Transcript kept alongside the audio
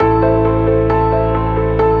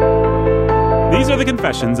the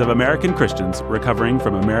confessions of American Christians recovering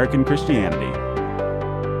from American Christianity.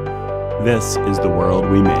 This is the world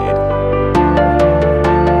we made.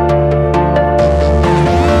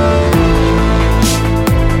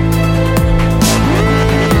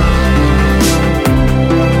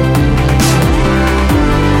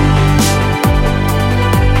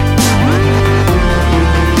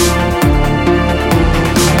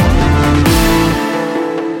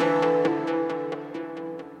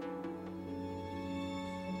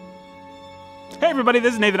 Everybody,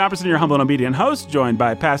 this is Nathan Opperson, your humble and obedient host, joined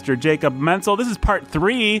by Pastor Jacob Menzel. This is part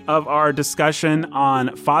 3 of our discussion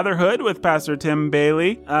on fatherhood with Pastor Tim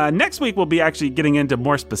Bailey. Next week, we'll be actually getting into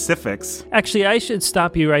more specifics. Actually, I should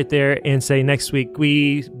stop you right there and say next week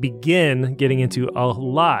we begin getting into a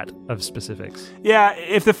lot of specifics. Yeah,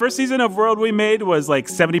 if the first season of World We Made was like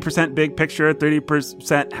 70% big picture,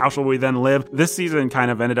 30% how shall we then live, this season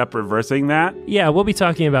kind of ended up reversing that. Yeah, we'll be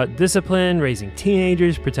talking about discipline, raising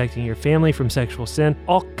teenagers, protecting your family from sexual sin,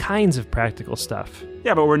 all kinds of practical stuff.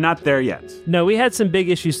 Yeah, but we're not there yet. No, we had some big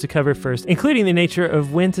issues to cover first, including the nature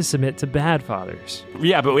of when to submit to bad fathers.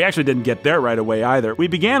 Yeah, but we actually didn't get there right away either. We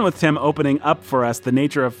began with Tim opening up for us the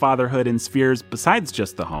nature of fatherhood in spheres besides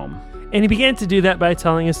just the home. And he began to do that by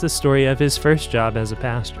telling us the story of his first job as a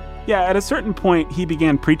pastor. Yeah, at a certain point, he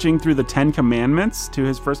began preaching through the 10 Commandments to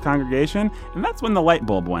his first congregation, and that's when the light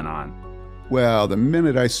bulb went on. Well, the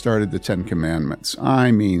minute I started the 10 Commandments,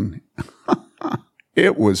 I mean,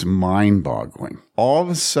 it was mind-boggling. All of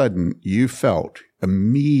a sudden, you felt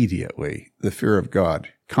immediately the fear of God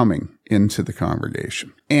coming into the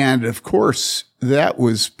congregation. And of course, that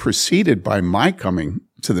was preceded by my coming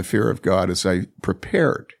to the fear of God as I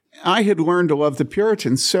prepared. I had learned to love the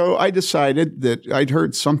Puritans, so I decided that I'd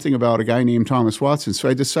heard something about a guy named Thomas Watson. So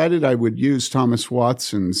I decided I would use Thomas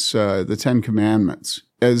Watson's the 10 Commandments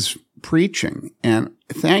as preaching. And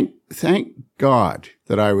thank God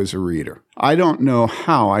that I was a reader. I don't know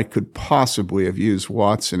how I could possibly have used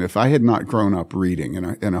Watson if I had not grown up reading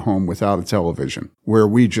in a home without a television, where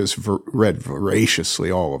we just read voraciously,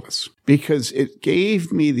 all of us. Because it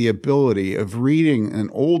gave me the ability of reading an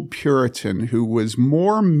old Puritan who was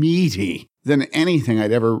more meaty than anything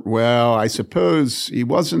I'd ever, well, I suppose he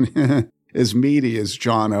wasn't as meaty as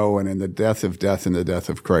John Owen in The Death of Death and the Death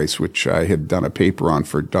of Christ, which I had done a paper on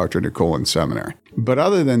for Dr. Nicole in seminary. But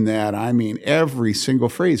other than that, I mean, every single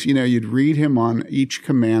phrase, you'd read him on each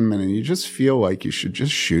commandment and you just feel like you should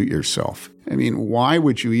just shoot yourself. I mean, why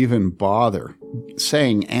would you even bother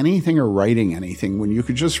saying anything or writing anything when you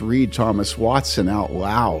could just read Thomas Watson out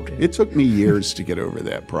loud? It took me years to get over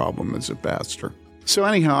that problem as a pastor. So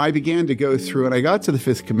anyhow, I began to go through and I got to the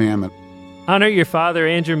 5th commandment. Honor your father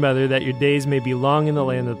and your mother, that your days may be long in the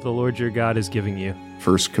land that the Lord your God is giving you.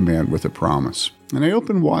 First command with a promise. And I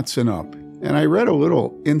opened Watson up, and I read a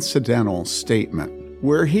little incidental statement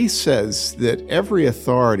where he says that every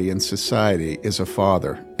authority in society is a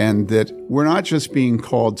father, and that we're not just being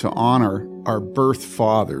called to honor our birth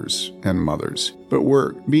fathers and mothers, but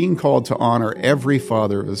we're being called to honor every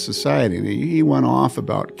father of a society. And he went off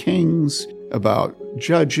about kings, about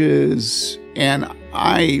judges, and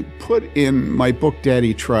I put in my book,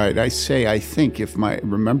 Daddy Tried, I think, if I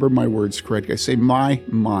remember my words correct, I say my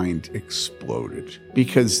mind exploded.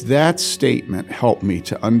 Because that statement helped me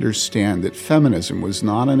to understand that feminism was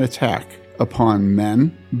not an attack upon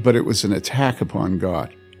men, but it was an attack upon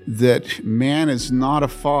God. That man is not a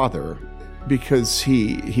father because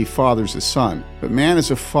he fathers a son, but man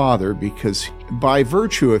is a father because by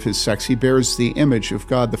virtue of his sex, he bears the image of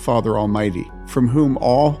God the Father Almighty, from whom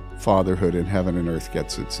all fatherhood in heaven and earth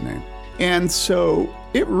gets its name. And so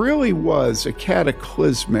it really was a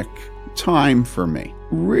cataclysmic time for me,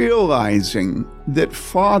 realizing that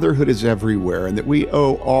fatherhood is everywhere and that we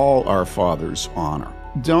owe all our fathers honor.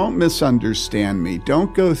 Don't misunderstand me.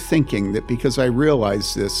 Don't go thinking that because I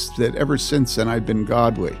realized this, that ever since then I've been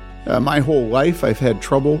godly. My whole life I've had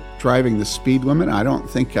trouble driving the speed limit. I don't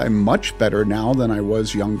think I'm much better now than I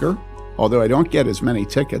was younger, although I don't get as many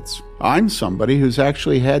tickets. I'm somebody who's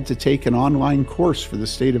actually had to take an online course for the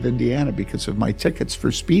state of Indiana because of my tickets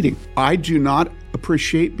for speeding. I do not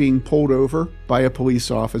appreciate being pulled over by a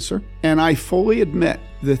police officer, and I fully admit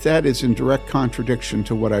that that is in direct contradiction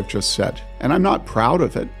to what I've just said. And I'm not proud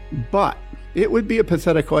of it, but it would be a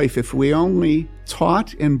pathetic life if we only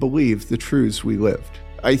taught and believed the truths we lived.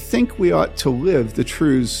 I think we ought to live the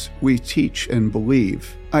truths we teach and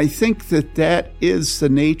believe. I think that that is the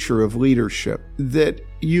nature of leadership, that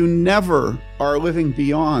you never are living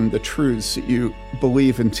beyond the truths that you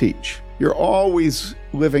believe and teach. You're always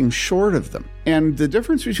living short of them. And the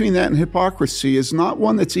difference between that and hypocrisy is not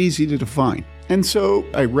one that's easy to define. And so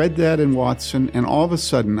I read that in Watson, and all of a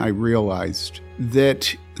sudden I realized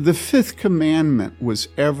that the fifth commandment was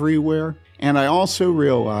everywhere. And I also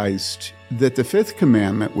realized that the fifth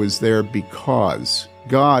commandment was there because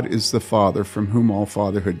God is the Father from whom all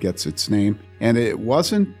fatherhood gets its name. And it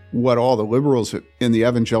wasn't what all the liberals in the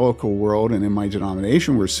evangelical world and in my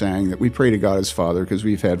denomination were saying, that we pray to God as Father because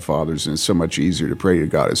we've had fathers, and it's so much easier to pray to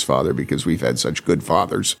God as Father because we've had such good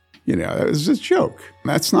fathers. That was a joke.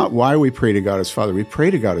 That's not why we pray to God as Father. We pray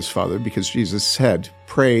to God as Father because Jesus said,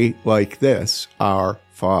 pray like this, our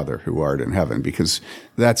Father who art in heaven, because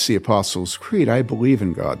that's the Apostles' Creed. I believe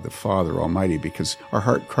in God, the Father Almighty, because our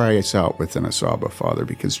heart cries out within us, Abba, Father,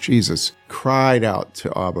 because Jesus cried out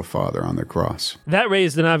to Abba, Father on the cross. That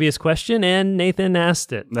raised an obvious question, and Nathan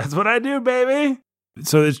asked it. That's what I do, baby.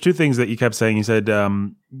 So there's two things that you kept saying. You said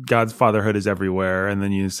God's fatherhood is everywhere, and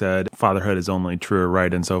then you said fatherhood is only true or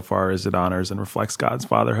right insofar as it honors and reflects God's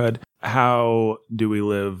fatherhood. How do we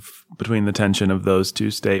live between the tension of those two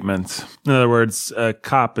statements? In other words, a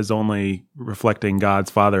cop is only reflecting God's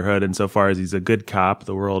fatherhood insofar as he's a good cop.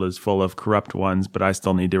 The world is full of corrupt ones, but I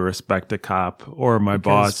still need to respect a cop or my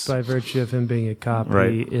boss. By virtue of him being a cop,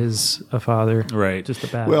 right. He is a father. Right. Just a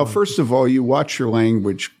bad Well, one. first of all, you watch your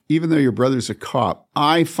language. Even though your brother's a cop,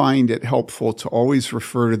 I find it helpful to always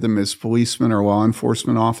refer to them as policemen or law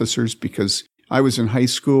enforcement officers, because I was in high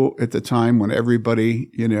school at the time when everybody,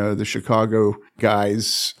 the Chicago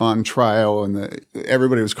guys on trial, and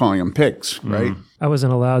everybody was calling them pigs, right? I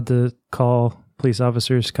wasn't allowed to call police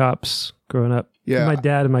officers cops growing up. Yeah. My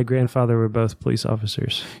dad and my grandfather were both police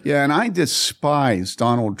officers. Yeah, and I despise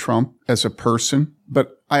Donald Trump as a person,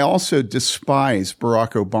 but I also despise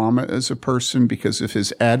Barack Obama as a person because of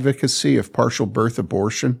his advocacy of partial birth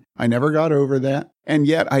abortion. I never got over that. And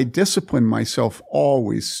yet I discipline myself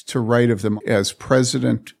always to write of them as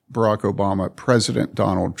President Barack Obama, President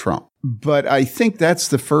Donald Trump. But I think that's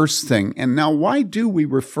the first thing. And now, why do we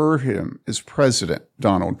refer him as President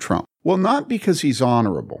Donald Trump? Well, not because he's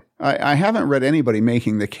honorable. I haven't read anybody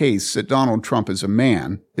making the case that Donald Trump as a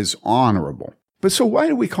man is honorable. But so why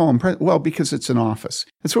do we call him president? Well, because it's an office.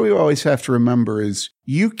 That's what we always have to remember is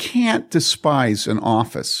you can't despise an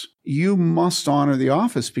office. You must honor the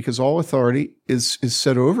office because all authority is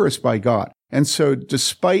set over us by God. And so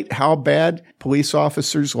despite how bad police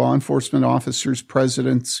officers, law enforcement officers,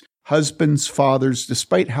 presidents, husbands, fathers,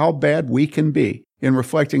 despite how bad we can be in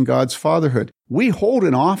reflecting God's fatherhood, we hold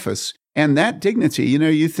an office, and that dignity,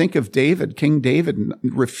 you think of David, King David,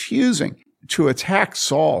 refusing to attack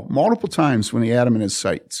Saul multiple times when he had him in his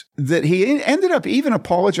sights, that he ended up even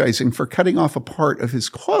apologizing for cutting off a part of his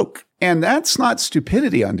cloak. And that's not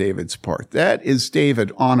stupidity on David's part. That is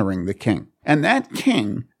David honoring the king. And that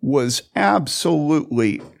king was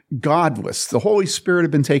absolutely godless. The Holy Spirit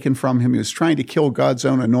had been taken from him. He was trying to kill God's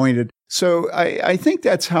own anointed. So I think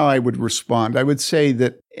that's how I would respond. I would say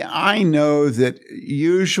that I know that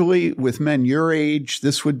usually with men your age,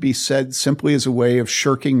 this would be said simply as a way of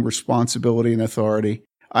shirking responsibility and authority.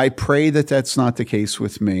 I pray that that's not the case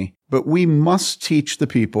with me. But we must teach the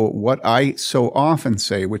people what I so often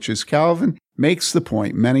say, which is Calvin makes the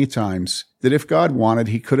point many times that if God wanted,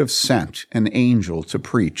 he could have sent an angel to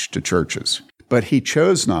preach to churches. But he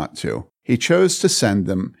chose not to. He chose to send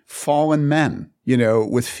them fallen men,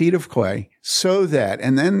 with feet of clay, so that,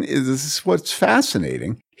 and then this is what's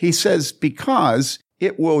fascinating, he says, because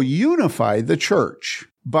it will unify the church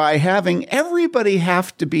by having everybody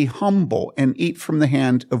have to be humble and eat from the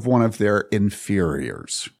hand of one of their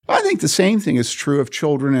inferiors. I think the same thing is true of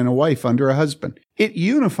children and a wife under a husband. It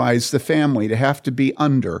unifies the family to have to be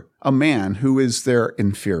under a man who is their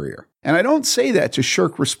inferior. And I don't say that to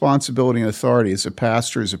shirk responsibility and authority as a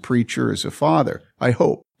pastor, as a preacher, as a father, I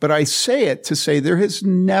hope. But I say it to say there has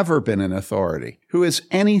never been an authority who is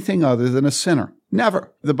anything other than a sinner.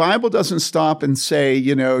 Never. The Bible doesn't stop and say,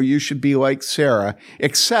 you should be like Sarah,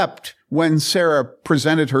 except when Sarah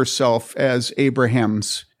presented herself as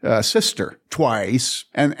Abraham's sister twice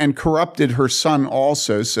and corrupted her son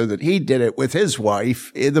also so that he did it with his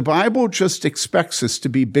wife. The Bible just expects us to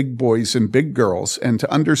be big boys and big girls and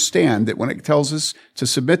to understand that when it tells us to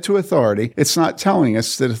submit to authority, it's not telling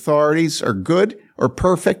us that authorities are good or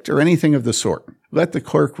perfect or anything of the sort. Let the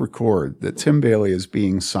clerk record that Tim Bailey is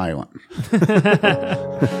being silent.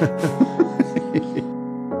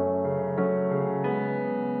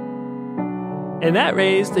 And that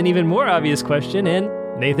raised an even more obvious question, and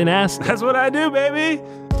Nathan asked. That's what I do, baby.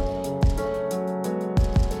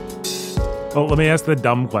 Oh, let me ask the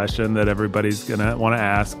dumb question that everybody's going to want to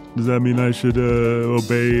ask. Does that mean I should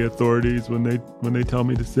obey authorities when they tell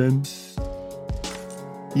me to sin?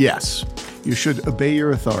 Yes, you should obey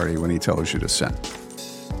your authority when he tells you to sin.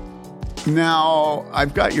 Now,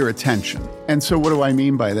 I've got your attention. And so what do I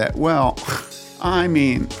mean by that? Well, I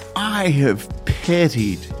mean, I have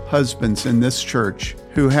pitied husbands in this church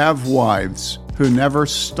who have wives who never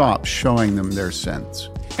stop showing them their sins.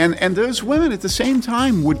 And those women at the same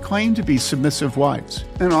time would claim to be submissive wives.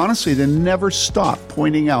 And honestly, they never stop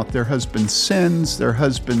pointing out their husband's sins, their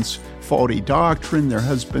husband's faulty doctrine, their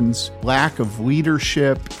husband's lack of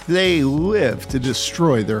leadership. They live to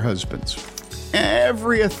destroy their husbands.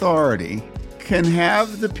 Every authority can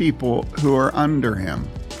have the people who are under him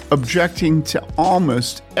objecting to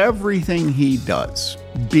almost everything he does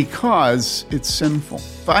because it's sinful.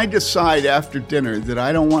 If I decide after dinner that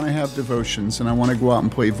I don't want to have devotions and I want to go out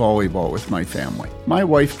and play volleyball with my family, my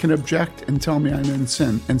wife can object and tell me I'm in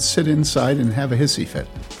sin and sit inside and have a hissy fit.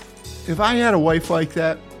 If I had a wife like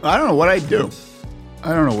that, I don't know what I'd do.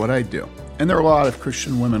 And there are a lot of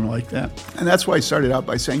Christian women like that. And that's why I started out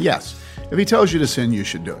by saying, yes, if he tells you to sin, you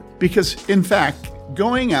should do it. Because, in fact,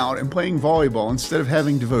 going out and playing volleyball instead of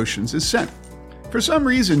having devotions is sin. For some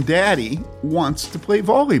reason, Daddy wants to play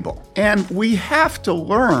volleyball, and we have to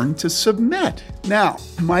learn to submit. Now,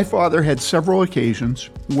 my father had several occasions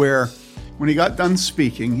where when he got done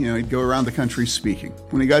speaking, he'd go around the country speaking.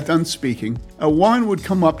 When he got done speaking, a woman would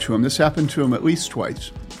come up to him, this happened to him at least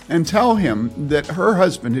twice, and tell him that her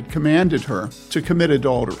husband had commanded her to commit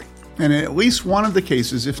adultery. And in at least one of the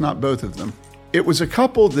cases, if not both of them, it was a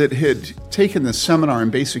couple that had taken the seminar in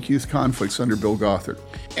basic youth conflicts under Bill Gothard.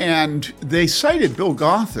 And they cited Bill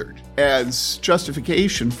Gothard as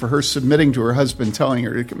justification for her submitting to her husband telling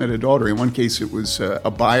her to commit adultery. In one case, it was a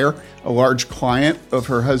buyer, a large client of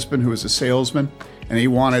her husband who was a salesman, and he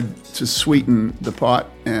wanted to sweeten the pot,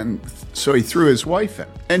 and so he threw his wife in.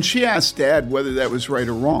 And she asked Dad whether that was right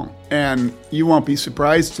or wrong. And you won't be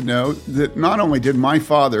surprised to know that not only did my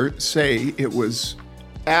father say it was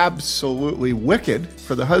absolutely wicked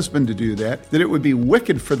for the husband to do that it would be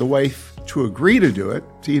wicked for the wife to agree to do it,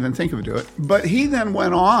 to even think of doing it. But he then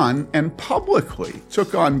went on and publicly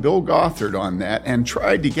took on Bill Gothard on that and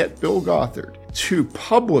tried to get Bill Gothard to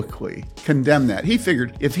publicly condemn that. He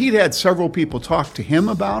figured if he'd had several people talk to him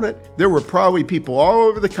about it, there were probably people all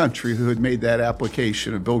over the country who had made that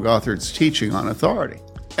application of Bill Gothard's teaching on authority.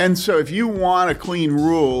 And so if you want a clean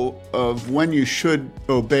rule of when you should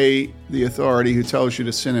obey the authority who tells you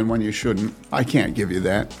to sin and when you shouldn't, I can't give you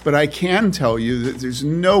that. But I can tell you that there's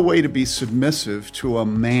no way to be submissive to a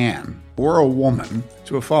man or a woman,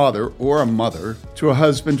 to a father or a mother, to a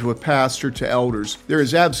husband, to a pastor, to elders. There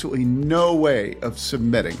is absolutely no way of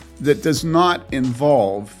submitting that does not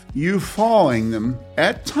involve you following them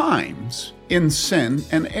at times in sin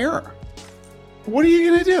and error. What are you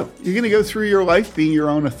going to do? You're going to go through your life being your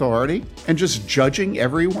own authority and just judging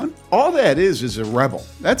everyone? All that is a rebel.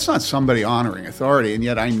 That's not somebody honoring authority, and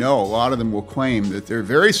yet I know a lot of them will claim that they're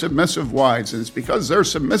very submissive wives, and it's because they're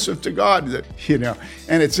submissive to God that,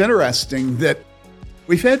 And it's interesting that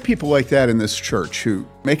we've had people like that in this church who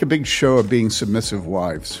make a big show of being submissive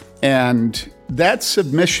wives. And that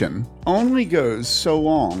submission only goes so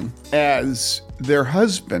long as their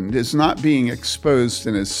husband is not being exposed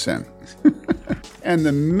in his sin. And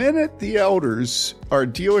the minute the elders are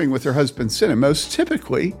dealing with their husband's sin, and most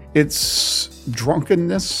typically it's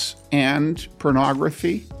drunkenness and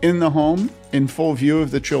pornography in the home in full view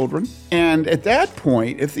of the children. And at that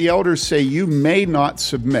point, if the elders say you may not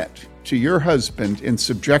submit to your husband in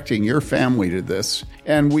subjecting your family to this,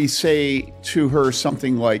 and we say to her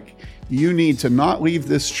something like, you need to not leave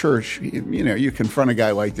this church. You confront a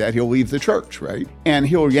guy like that, he'll leave the church, right? And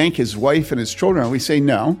he'll yank his wife and his children. And we say,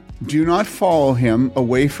 no, do not follow him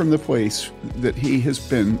away from the place that he has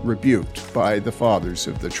been rebuked by the fathers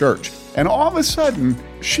of the church. And all of a sudden,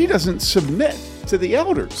 she doesn't submit to the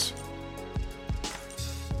elders.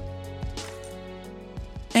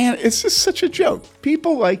 And it's just such a joke.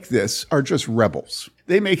 People like this are just rebels.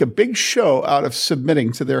 They make a big show out of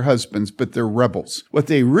submitting to their husbands, but they're rebels. What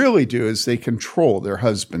they really do is they control their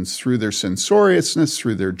husbands through their censoriousness,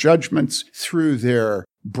 through their judgments, through their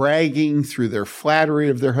bragging, through their flattery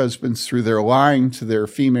of their husbands, through their lying to their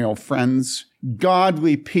female friends.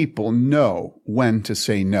 Godly people know when to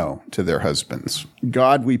say no to their husbands.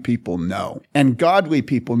 Godly people know. And godly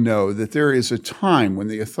people know that there is a time when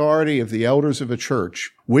the authority of the elders of a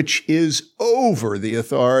church, which is over the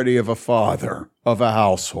authority of a father of a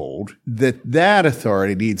household, that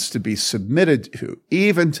authority needs to be submitted to,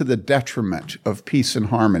 even to the detriment of peace and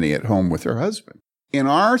harmony at home with her husband. In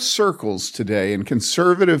our circles today, in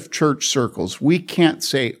conservative church circles, we can't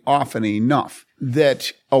say often enough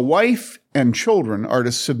that a wife and children are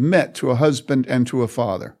to submit to a husband and to a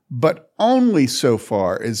father. But only so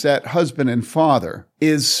far as that husband and father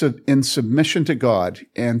is in submission to God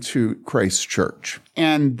and to Christ's church.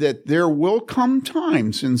 And that there will come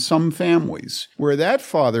times in some families where that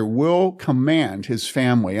father will command his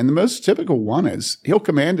family. And the most typical one is he'll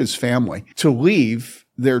command his family to leave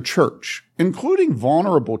their church, including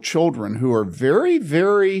vulnerable children who are very,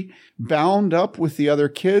 very bound up with the other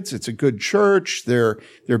kids. It's a good church. They're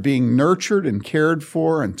being nurtured and cared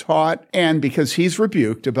for and taught. And because he's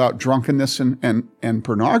rebuked about drunkenness and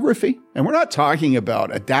pornography, and we're not talking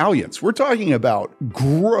about a dalliance. We're talking about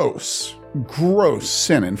gross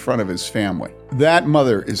sin in front of his family. That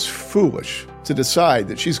mother is foolish to decide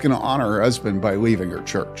that she's going to honor her husband by leaving her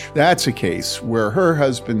church. That's a case where her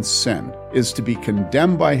husband's sin is to be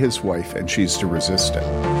condemned by his wife and she's to resist it.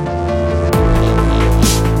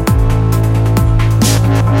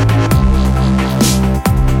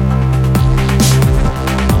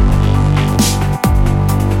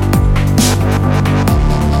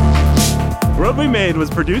 World We Made was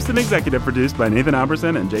produced and executive produced by Nathan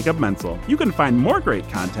Alberson and Jacob Menzel. You can find more great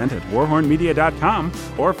content at warhornmedia.com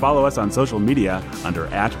or follow us on social media under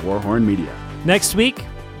 @warhornmedia. Next week,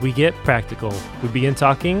 we get practical. We begin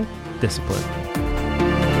talking discipline.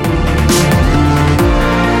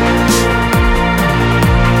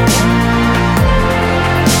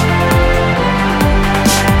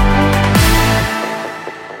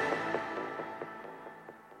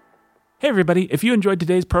 Hey everybody, if you enjoyed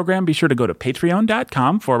today's program, be sure to go to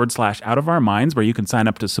patreon.com/Out of Our Minds, where you can sign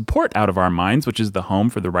up to support Out of Our Minds, which is the home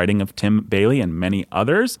for the writing of Tim Bailey and many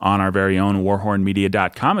others on our very own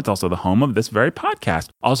warhornmedia.com. It's also the home of this very podcast.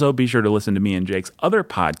 Also, be sure to listen to me and Jake's other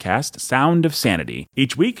podcast, Sound of Sanity.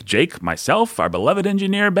 Each week, Jake, myself, our beloved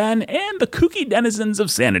engineer Ben, and the kooky denizens of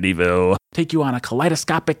Sanityville take you on a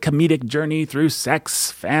kaleidoscopic comedic journey through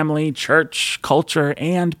sex, family, church, culture,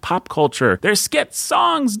 and pop culture. There's skits,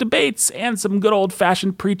 songs, debates, and some good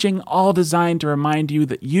old-fashioned preaching, all designed to remind you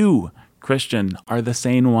that you, Christian, are the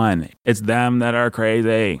sane one. It's them that are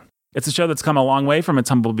crazy. It's a show that's come a long way from its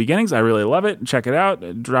humble beginnings. I really love it. Check it out.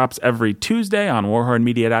 It drops every Tuesday on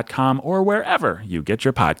warhornmedia.com or wherever you get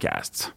your podcasts.